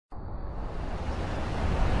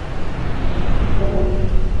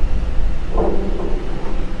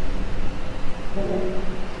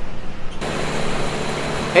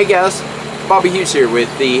Hey guys, Bobby Hughes here with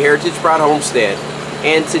the Heritage Pride Homestead,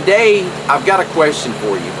 and today I've got a question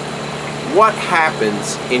for you. What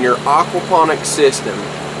happens in your aquaponics system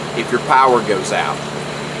if your power goes out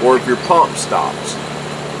or if your pump stops?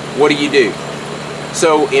 What do you do?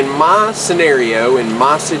 So in my scenario, in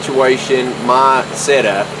my situation, my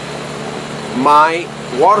setup, my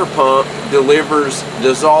water pump delivers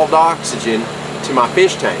dissolved oxygen to my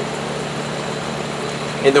fish tank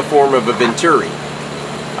in the form of a venturi.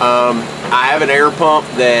 I have an air pump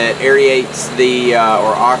that aerates the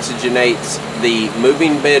or oxygenates the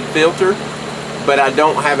moving bed filter, but I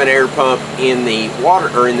don't have an air pump in the water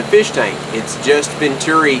or in the fish tank. It's just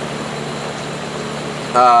venturi,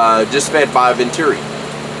 just fed by a venturi.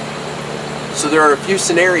 So there are a few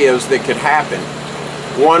scenarios that could happen.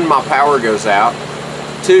 One, my power goes out.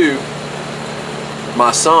 Two,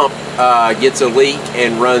 my sump gets a leak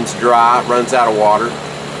and runs dry, runs out of water.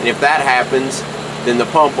 And if that happens, then the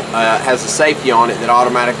pump has a safety on it that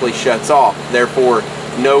automatically shuts off. Therefore,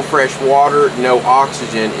 no fresh water, no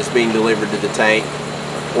oxygen is being delivered to the tank.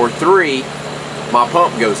 Or three, my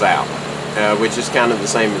pump goes out, which is kind of the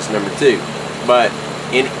same as number two. But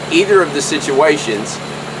in either of the situations,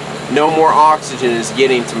 no more oxygen is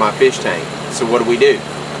getting to my fish tank. So what do?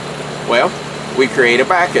 Well, we create a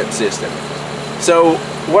backup system. So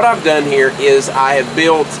what I've done here is I have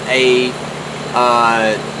built a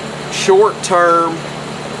short-term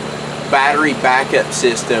battery backup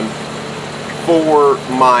system for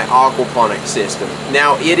my aquaponics system.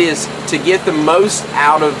 Now it is to get the most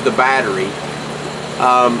out of the battery.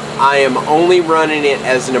 I am only running it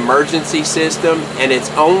as an emergency system, and it's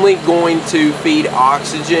only going to feed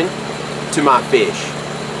oxygen to my fish.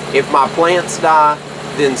 If my plants die,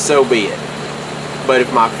 then so be it. But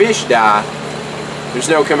if my fish die, there's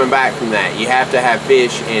no coming back from that. You have to have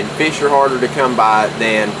fish, and fish are harder to come by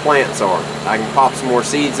than plants are. I can pop some more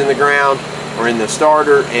seeds in the ground or in the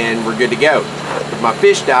starter and we're good to go. If my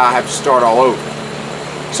fish die, I have to start all over.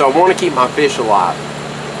 So I want to keep my fish alive.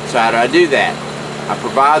 So how do I do that? I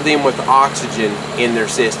provide them with oxygen in their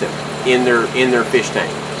system, in their fish tank.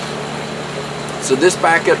 So this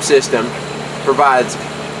backup system provides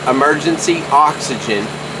emergency oxygen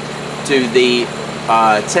to the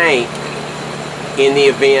tank in the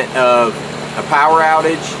event of a power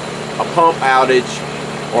outage, a pump outage,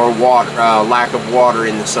 or water, lack of water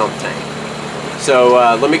in the sump tank. So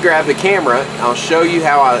let me grab the camera. I'll show you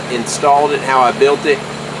how I installed it, how I built it.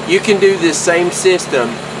 You can do this same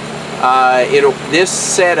system. This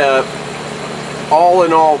setup, all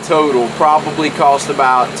in all total, probably cost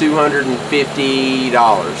about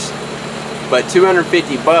 $250. But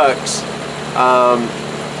 250 bucks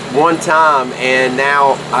one time, and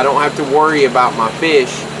now I don't have to worry about my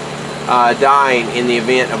fish dying in the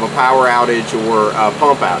event of a power outage or a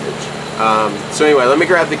pump outage. So anyway, let me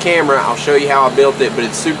grab the camera. I'll show you how I built it, but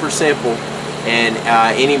it's super simple, and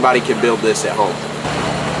anybody can build this at home.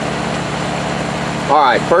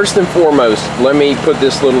 Alright, first and foremost, let me put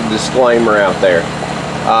this little disclaimer out there.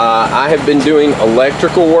 I have been doing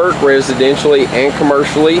electrical work residentially and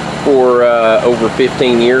commercially for over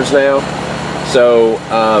 15 years now. So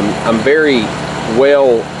I'm very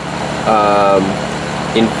well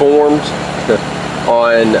informed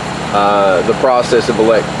on the process of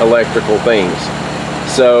electrical things.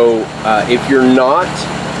 So if you're not,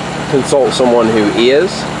 consult someone who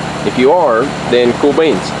is. If you are, then cool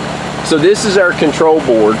beans. So this is our control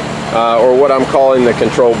board, or what I'm calling the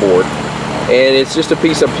control board. And it's just a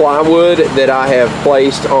piece of plywood that I have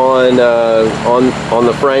placed on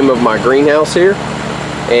the frame of my greenhouse here.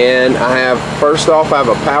 And I have, first off, I have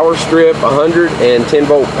a power strip, 110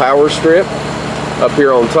 volt power strip up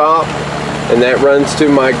here on top, and that runs to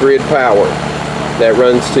my grid power. That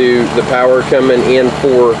runs to the power coming in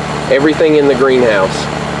for everything in the greenhouse.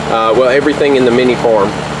 Well, everything in the mini farm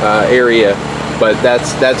area, but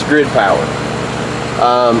that's grid power.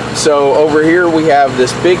 So over here we have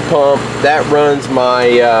this big pump that runs my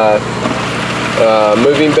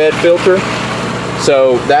moving bed filter.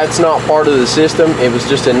 So that's not part of the system. It was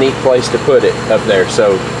just a neat place to put it up there.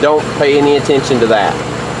 So don't pay any attention to that.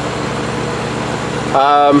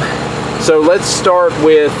 So let's start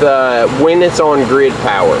with when it's on grid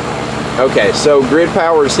power. Okay, so grid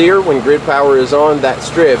power is here. When grid power is on, that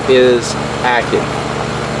strip is active.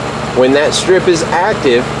 When that strip is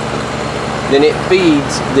active, then it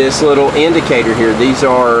feeds this little indicator here. These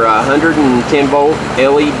are 110 volt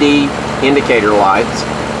LED indicator lights.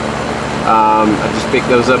 I just picked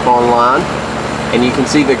those up online, and you can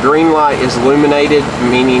see the green light is illuminated,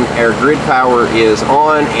 meaning our grid power is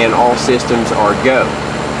on and all systems are go.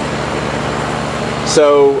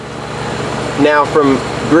 So Now from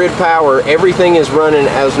grid power, everything is running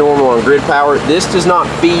as normal on grid power. This does not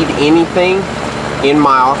feed anything in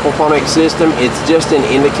my aquaponics system. It's just an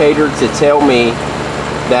indicator to tell me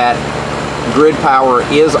that grid power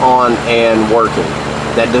is on and working.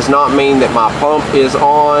 That does not mean that my pump is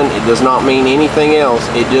on. It does not mean anything else.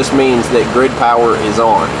 It just means that grid power is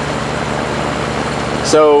on.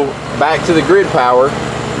 So back to the grid power.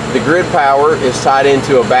 The grid power is tied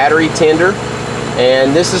into a battery tender,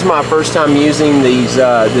 and this is my first time using these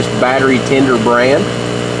this battery tender brand.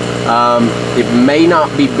 It may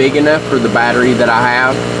not be big enough for the battery that I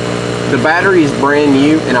have. The battery is brand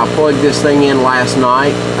new, and I plugged this thing in last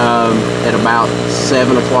night at about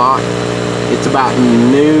 7 o'clock. It's about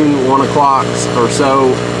noon, 1 o'clock or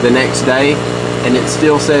so the next day, and it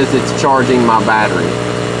still says it's charging my battery.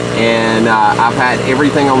 And I've had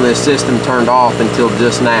everything on this system turned off until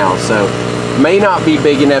just now, so may not be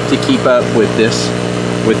big enough to keep up with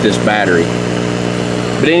this battery.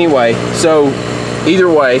 But anyway, so either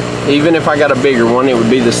way, even if I got a bigger one, it would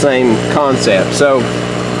be the same concept. So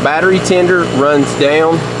battery tender runs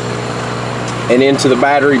down and into the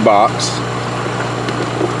battery box.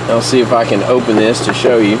 I'll see if I can open this to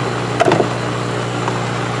show you.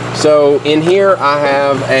 So in here I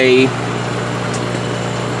have a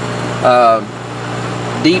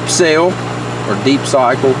deep cell or deep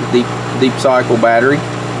cycle battery.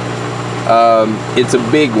 It's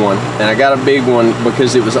a big one, and I got a big one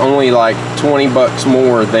because it was only like 20 bucks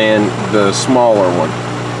more than the smaller one.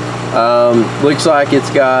 Looks like it's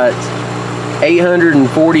got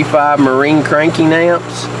 845 marine cranking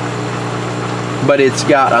amps, but it's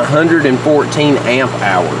got 114 amp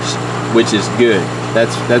hours, which is good.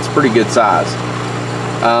 That's pretty good size.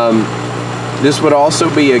 This would also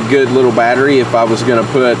be a good little battery if I was going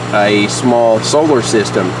to put a small solar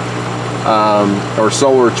system or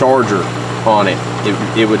solar charger on it.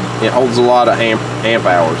 It holds a lot of amp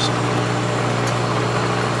hours.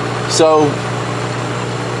 So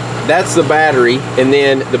that's the battery, and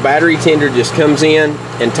then the battery tender just comes in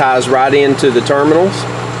and ties right into the terminals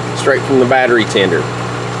straight from the battery tender.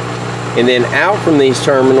 And then out from these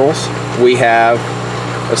terminals we have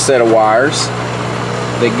a set of wires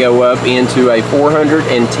that go up into a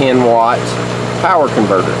 410 watt power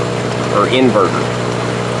converter or inverter.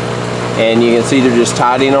 And you can see they're just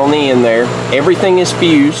tied in on the end there. Everything is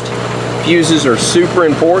fused. Fuses are super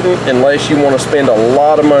important unless you want to spend a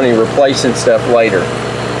lot of money replacing stuff later.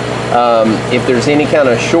 If there's any kind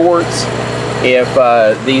of shorts, if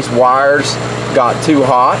these wires got too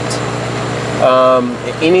hot,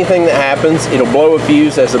 anything that happens, it'll blow a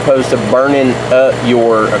fuse as opposed to burning up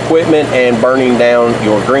your equipment and burning down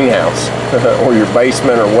your greenhouse or your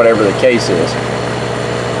basement or whatever the case is.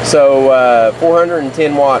 So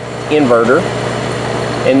 410 watt inverter,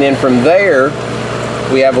 and then from there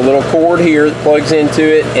we have a little cord here that plugs into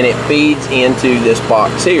it, and it feeds into this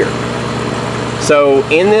box here. So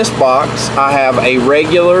in this box I have a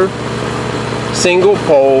regular single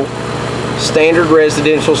pole standard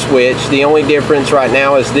residential switch. The only difference right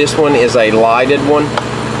now is this one is a lighted one.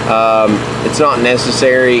 It's not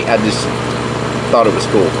necessary, I just thought it was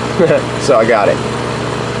cool so I got it.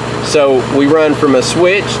 So we run from a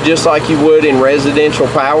switch just like you would in residential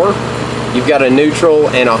power. You've got a neutral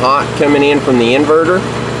and a hot coming in from the inverter.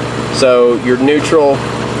 So your neutral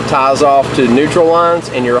ties off to neutral lines,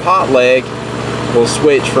 and your hot leg will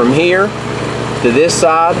switch from here to this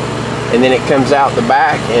side, and then it comes out the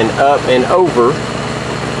back and up and over,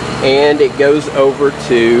 and it goes over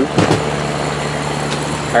to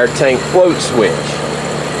our tank float switch.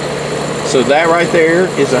 So that right there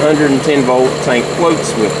is a 110 volt tank float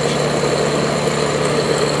switch.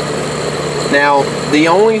 Now the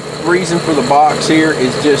only reason for the box here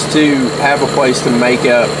is just to have a place to make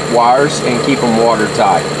up wires and keep them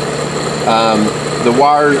watertight. The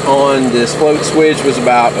wire on this float switch was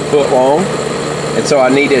about a foot long, and so I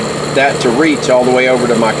needed that to reach all the way over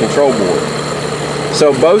to my control board.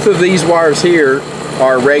 So both of these wires here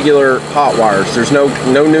are regular hot wires. There's no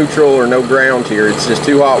neutral or no ground here. It's just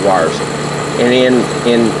two hot wires. And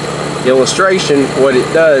in illustration, what it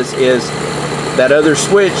does is that other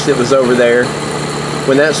switch that was over there,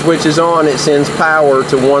 when that switch is on, it sends power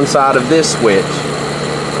to one side of this switch.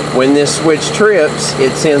 When this switch trips,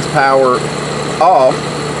 it sends power off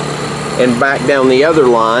and back down the other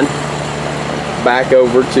line, back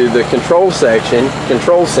over to the control section,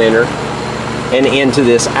 control center, and into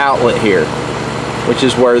this outlet here, which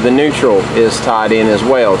is where the neutral is tied in as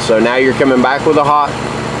well. So now you're coming back with a hot,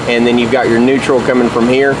 and then you've got your neutral coming from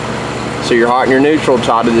here. So your hot and your neutral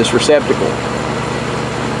tied to this receptacle.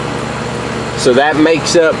 So that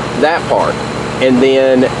makes up that part. And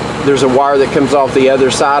then there's a wire that comes off the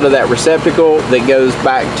other side of that receptacle that goes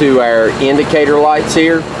back to our indicator lights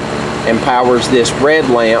here and powers this red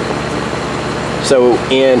lamp. So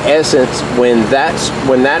in essence, when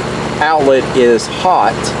that outlet is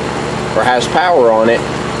hot or has power on it,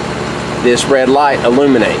 this red light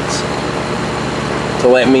illuminates to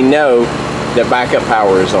let me know that backup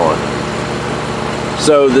power is on.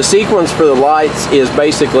 So the sequence for the lights is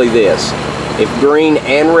basically this. If green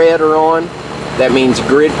and red are on, that means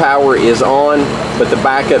grid power is on, but the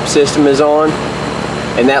backup system is on.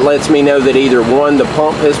 And that lets me know that either one, the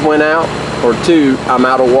pump has went out, or two, I'm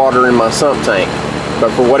out of water in my sump tank.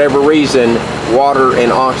 But for whatever reason, water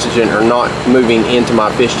and oxygen are not moving into my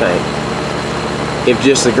fish tank. If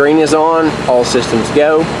just the green is on, all systems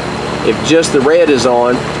go. If just the red is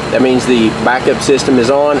on, that means the backup system is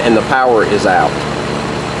on and the power is out.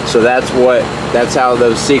 So that's how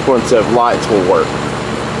those sequence of lights will work.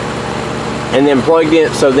 And then plugged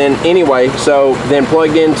in, then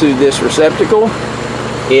plugged into this receptacle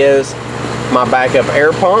is my backup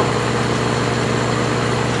air pump,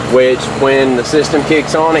 which when the system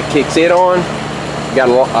kicks on, it kicks it on. Got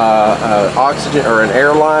a oxygen or an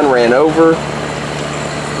air line ran over,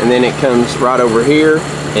 and then it comes right over here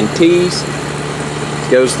and tees,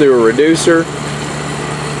 goes through a reducer,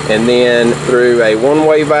 and then through a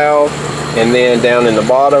one-way valve, and then down in the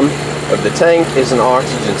bottom of the tank is an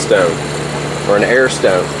oxygen stone or an air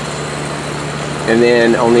stone. And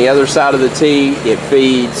then on the other side of the tee, it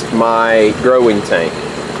feeds my growing tank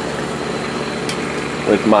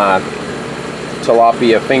with my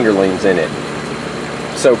tilapia fingerlings in it.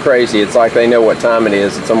 So crazy, it's like they know what time it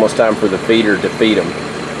is. It's almost time for the feeder to feed them.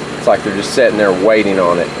 It's like they're just sitting there waiting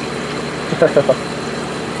on it.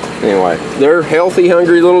 Anyway, they're healthy,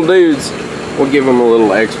 hungry little dudes. We'll give them a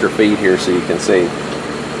little extra feed here so you can see.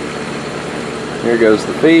 Here goes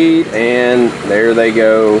the feed, and there they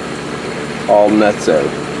go, all nutso.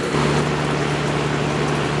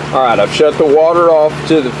 Alright, I've shut the water off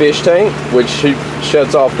to the fish tank, which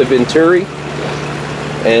shuts off the venturi.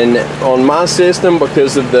 And on my system,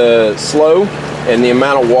 because of the slow and the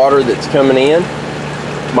amount of water that's coming in,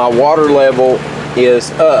 my water level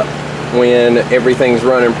is up when everything's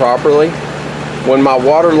running properly. When my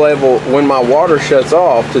water shuts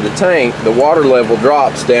off to the tank, the water level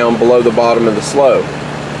drops down below the bottom of the slow.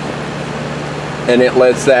 And it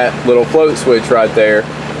lets that little float switch right there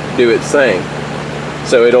do its thing.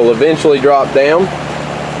 So it'll eventually drop down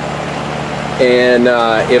and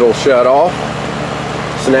it'll shut off.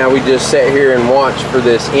 So now we just sit here and watch for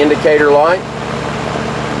this indicator light.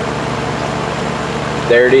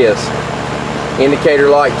 There it is. Indicator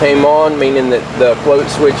light came on, meaning that the float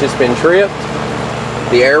switch has been tripped.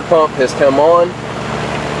 The air pump has come on,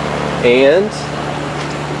 and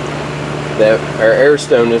our air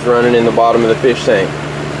stone is running in the bottom of the fish tank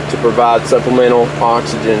to provide supplemental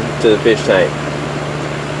oxygen to the fish tank.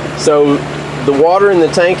 So the water in the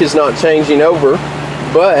tank is not changing over,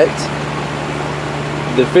 but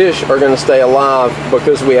the fish are going to stay alive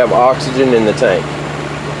because we have oxygen in the tank.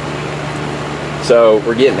 So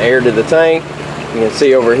we're getting air to the tank. You can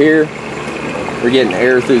see over here, we're getting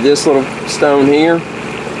air through this little stone here.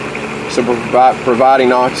 So we're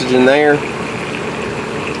providing oxygen there.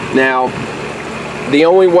 Now, the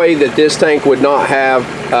only way that this tank would not have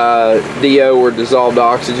DO or dissolved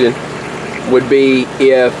oxygen would be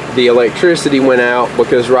if the electricity went out,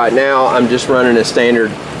 because right now I'm just running a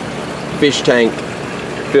standard fish tank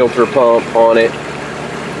filter pump on it.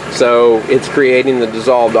 So it's creating the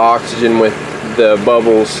dissolved oxygen with the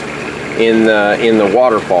bubbles in the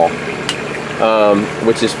waterfall,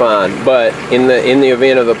 which is fine. But in the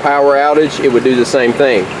event of a power outage, it would do the same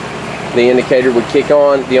thing. The indicator would kick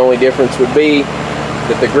on. The only difference would be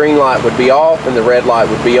that the green light would be off and the red light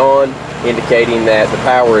would be on, indicating that the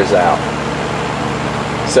power is out.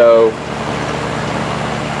 So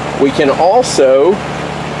we can also,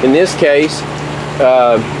 in this case,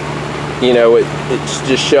 you know, it's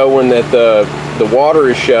just showing that the water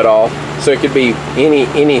is shut off. So it could be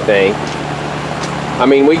anything. I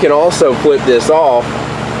mean, we can also flip this off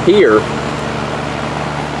here,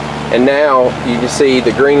 and now you can see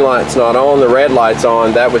the green light's not on, the red light's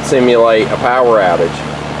on. That would simulate a power outage.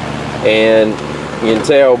 And you can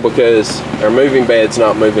tell because our moving bed's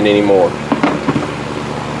not moving anymore.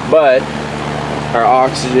 But our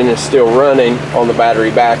oxygen is still running on the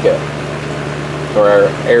battery backup, or our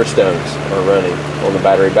air stones are running on the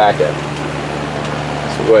battery backup.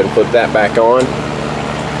 So go ahead and put that back on.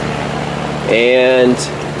 And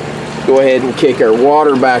go ahead and kick our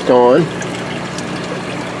water back on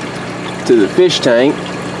to the fish tank.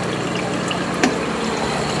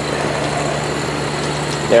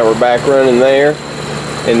 Now we're back running there.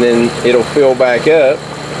 and then it'll fill back up.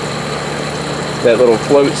 That little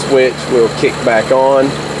float switch will kick back on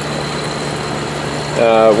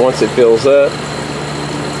once it fills up,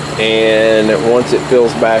 and once it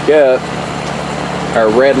fills back up, our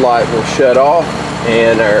red light will shut off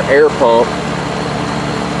and our air pump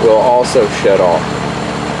will also shut off.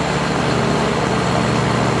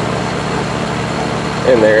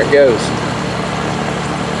 And there it goes.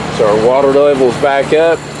 So our water level's back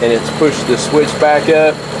up, and it's pushed the switch back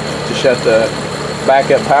up to shut the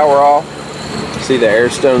backup power off. See, the air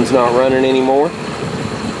stone's not running anymore.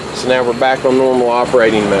 So now we're back on normal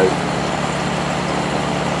operating mode.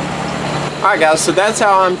 Alright guys, so that's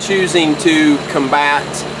how I'm choosing to combat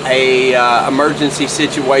a emergency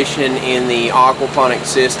situation in the aquaponics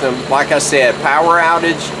system. Like I said, power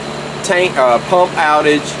outage, pump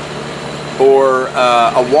outage, or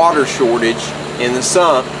a water shortage in the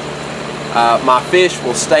sump, my fish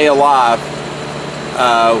will stay alive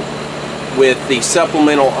with the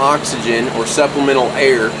supplemental oxygen or supplemental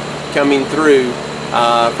air coming through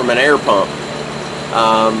from an air pump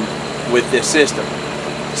with this system.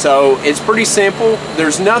 So it's pretty simple.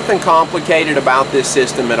 There's nothing complicated about this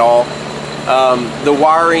system at all. The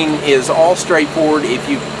wiring is all straightforward if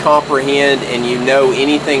you comprehend and you know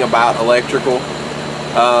anything about electrical.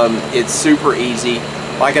 It's super easy.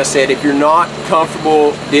 Like I said, if you're not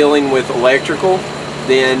comfortable dealing with electrical,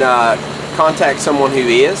 then contact someone who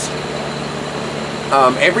is.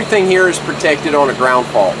 Everything here is protected on a ground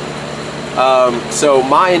fault. So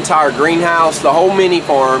my entire greenhouse, the whole mini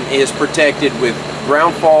farm, is protected with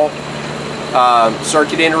ground fault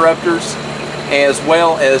circuit interrupters, as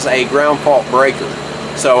well as a ground fault breaker.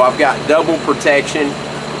 So I've got double protection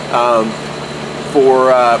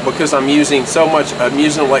because I'm using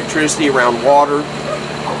electricity around water.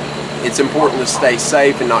 It's important to stay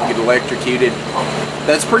safe and not get electrocuted.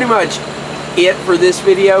 That's pretty much it for this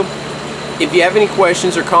video. If you have any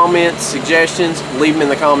questions or comments, suggestions, leave them in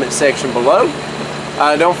the comment section below.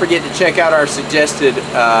 Don't forget to check out our suggested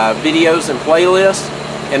videos and playlists.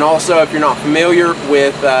 And also, if you're not familiar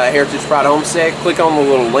with Heritage Pride Homestead, click on the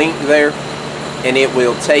little link there and it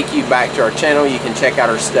will take you back to our channel. You can check out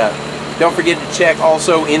our stuff. Don't forget to check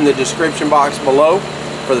also in the description box below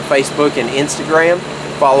for the Facebook and Instagram.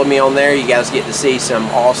 Follow me on there. You guys get to see some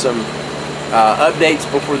awesome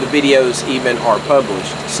updates before the videos even are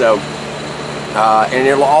published. So, and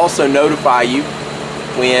it'll also notify you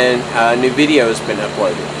when a new video has been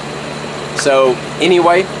uploaded. So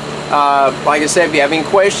anyway, like I said, if you have any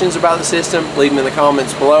questions about the system, leave them in the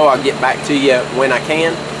comments below. I'll get back to you when I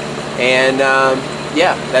can. And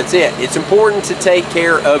yeah, that's it. It's important to take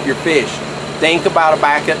care of your fish. Think about a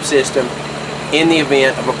backup system in the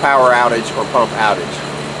event of a power outage or pump outage.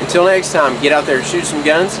 Until next time, get out there and shoot some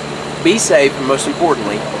guns, be safe, and most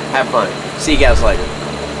importantly, have fun. See you guys later.